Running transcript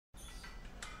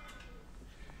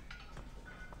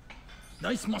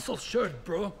Nice muscle shirt,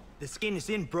 bro. The skin is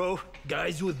in, bro.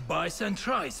 Guys with bis and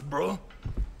tris, bro.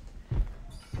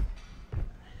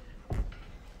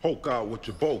 Hulk out with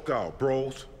your bulk out,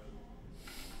 bros.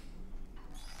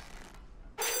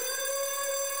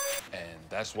 And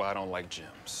that's why I don't like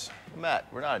gyms. Matt,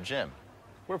 we're not a gym.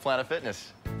 We're Planet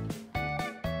Fitness.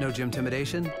 No gym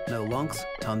intimidation, no lunks,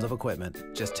 tons of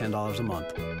equipment. Just $10 a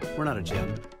month. We're not a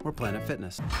gym, we're Planet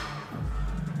Fitness.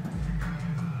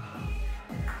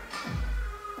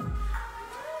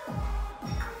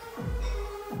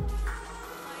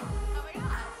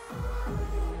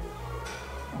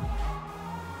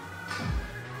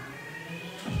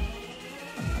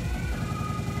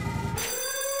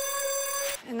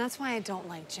 And that's why I don't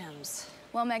like gyms.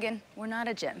 Well, Megan, we're not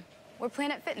a gym. We're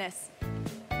Planet Fitness.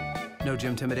 No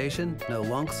gym intimidation, no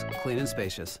lunks, clean and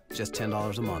spacious. Just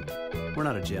 $10 a month. We're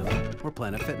not a gym, we're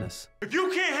Planet Fitness. If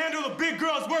you can't handle a big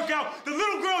girl's workout, the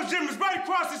little girl's gym is right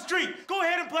across the street. Go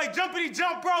ahead and play jumpity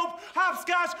jump rope,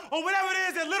 hopscotch, or whatever it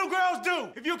is that little girls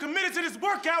do. If you're committed to this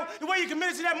workout the way you're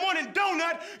committed to that morning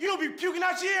donut, you'll be puking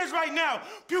out your ears right now.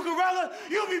 Pukerella,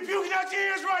 you'll be puking out your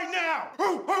ears right now.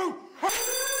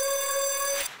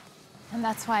 And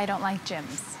that's why I don't like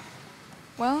gyms.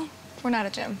 Well, we're not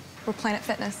a gym. We're Planet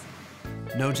Fitness.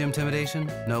 No gym intimidation,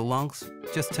 no lunks,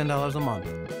 just $10 a month.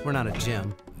 We're not a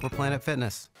gym, we're Planet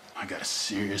Fitness. I got a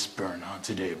serious burn on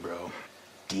today, bro.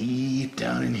 Deep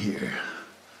down in here.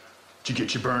 Did you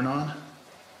get your burn on?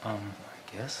 I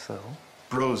guess so.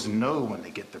 Bros know when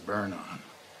they get their burn on.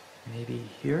 Maybe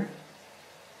here?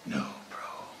 No, bro.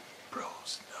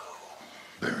 Bros know.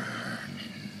 Burning.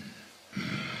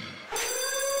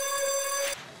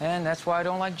 And that's why I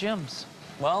don't like gyms.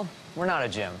 Well, we're not a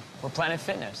gym. We're Planet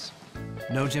Fitness.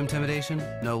 No gym intimidation,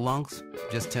 no lunks,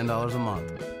 just $10 a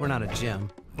month. We're not a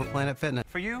gym, we're Planet Fitness.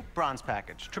 For you, bronze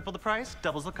package. Triple the price,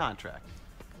 doubles the contract.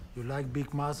 You like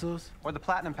big muscles? Or the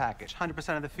platinum package.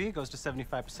 100% of the fee goes to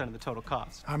 75% of the total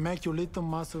cost. I make your little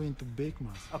muscle into big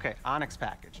muscle. Okay, Onyx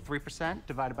package. 3%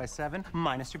 divided by 7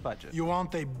 minus your budget. You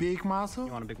want a big muscle?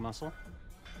 You want a big muscle?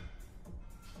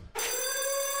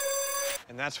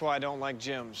 And that's why I don't like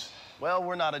gyms. Well,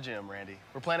 we're not a gym, Randy.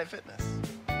 We're Planet Fitness.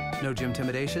 No gym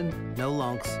intimidation, no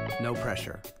lunks, no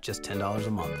pressure. Just $10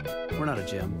 a month. We're not a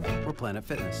gym, we're Planet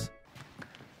Fitness.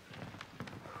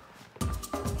 5,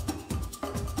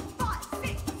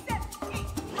 6, 7, 8.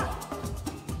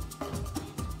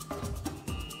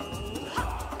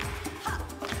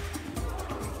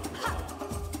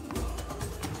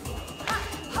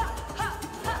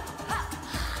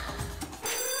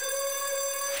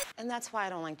 And that's why I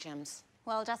don't like gyms.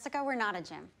 Well, Jessica, we're not a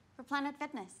gym. We're Planet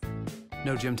Fitness.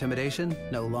 No gym intimidation,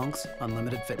 no lunks,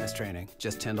 unlimited fitness training.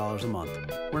 Just $10 a month.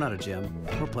 We're not a gym,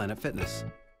 we're Planet Fitness.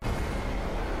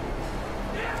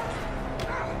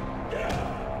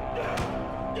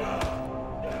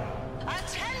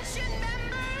 Attention,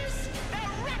 members! The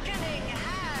reckoning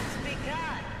has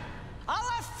begun.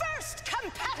 Our first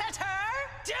competitor,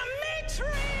 Dimitri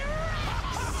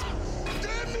Ross!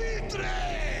 Dimitri!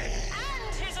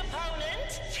 And his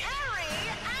opponent, Carrie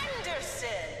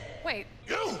Anderson. Wait.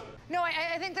 You! No,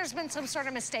 I think there's been some sort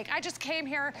of mistake. I just came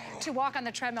here to walk on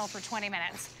the treadmill for 20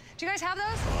 minutes. Do you guys have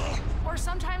those? Or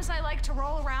sometimes I like to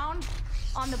roll around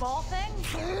on the ball thing.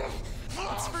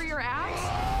 It's for your abs.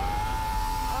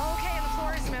 Okay, the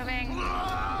floor is moving.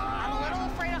 I'm a little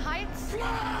afraid of heights.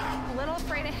 A little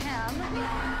afraid of him.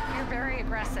 You're very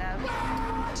aggressive.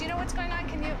 Do you know what's going on?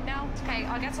 Can you? No? Okay,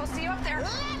 I guess I'll see you up there.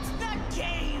 Let the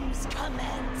games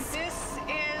commence. This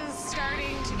is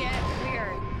starting to get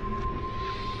weird.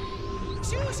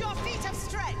 Choose your feat of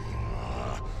strength.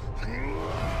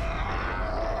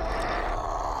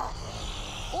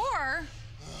 Or,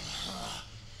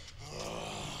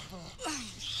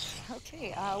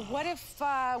 okay, what if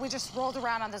we just rolled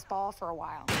around on this ball for a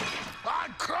while?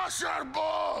 I'd crush that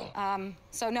ball!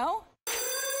 So no?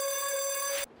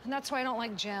 And that's why I don't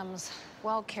like gyms.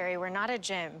 Well, Carrie, we're not a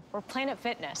gym. We're Planet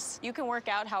Fitness. You can work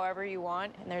out however you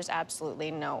want, and there's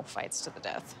absolutely no fights to the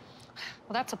death.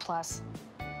 Well, that's a plus.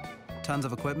 Tons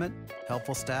of equipment,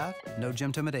 helpful staff, no gym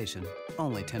intimidation.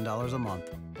 Only $10 a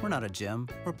month. We're not a gym,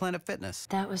 we're Planet Fitness.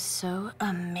 That was so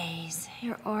amazing.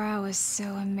 Your aura was so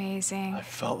amazing. I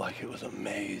felt like it was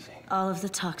amazing. All of the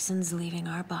toxins leaving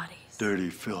our bodies.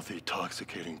 Dirty, filthy,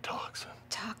 toxicating toxin.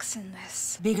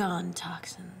 Toxinless. Begone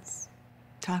toxins.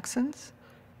 Toxins?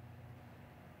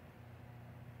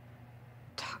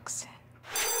 Toxin.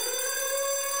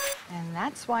 And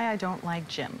that's why I don't like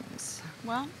gyms.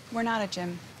 Well, we're not a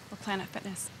gym. We're Planet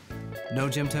Fitness. No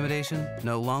gym intimidation,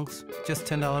 no lunks, just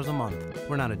 $10 a month.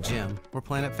 We're not a gym, we're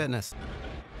Planet Fitness.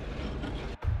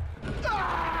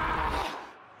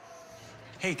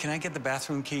 Hey, can I get the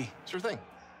bathroom key? Sure thing.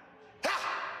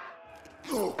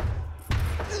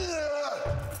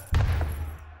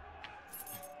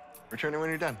 Return it when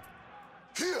you're done.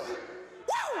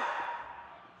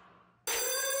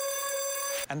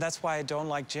 And that's why I don't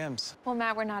like gyms. Well,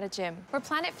 Matt, we're not a gym. We're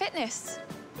Planet Fitness.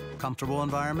 Comfortable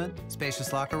environment,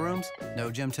 spacious locker rooms, no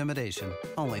gym intimidation.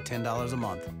 Only $10 a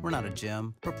month. We're not a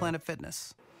gym. We're Planet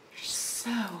Fitness. You're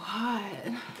so hot.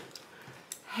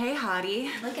 Hey, hottie.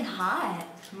 Looking hot.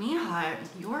 Me hot.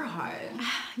 You're hot.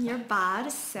 Your bod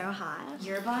is so hot.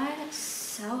 Your bod?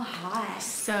 So hot.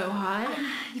 So hot.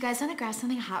 You guys want to grab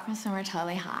something hot from somewhere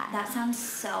totally hot? That sounds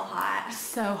so hot.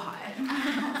 So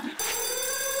hot.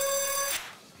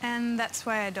 And that's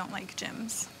why I don't like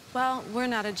gyms. Well, we're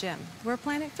not a gym. We're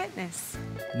Planet Fitness.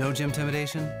 No gym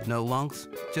intimidation, no lunks,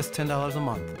 just $10 a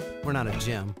month. We're not a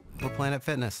gym. We're Planet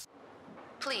Fitness.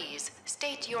 Please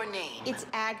state your name. It's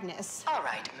Agnes. All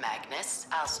right, Magnus.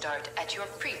 I'll start at your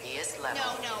previous level.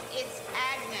 No, it's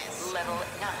Agnes. Level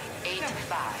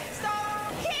 985.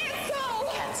 Stop! Cancel!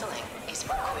 Canceling is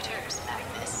for quitters,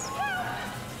 Magnus.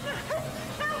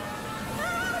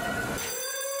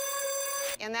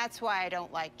 And that's why I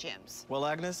don't like gyms. Well,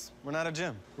 Agnes, we're not a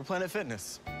gym. We're Planet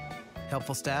Fitness.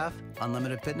 Helpful staff,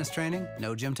 unlimited fitness training,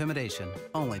 no gym intimidation.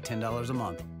 Only $10 a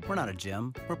month. We're not a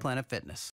gym. We're Planet Fitness.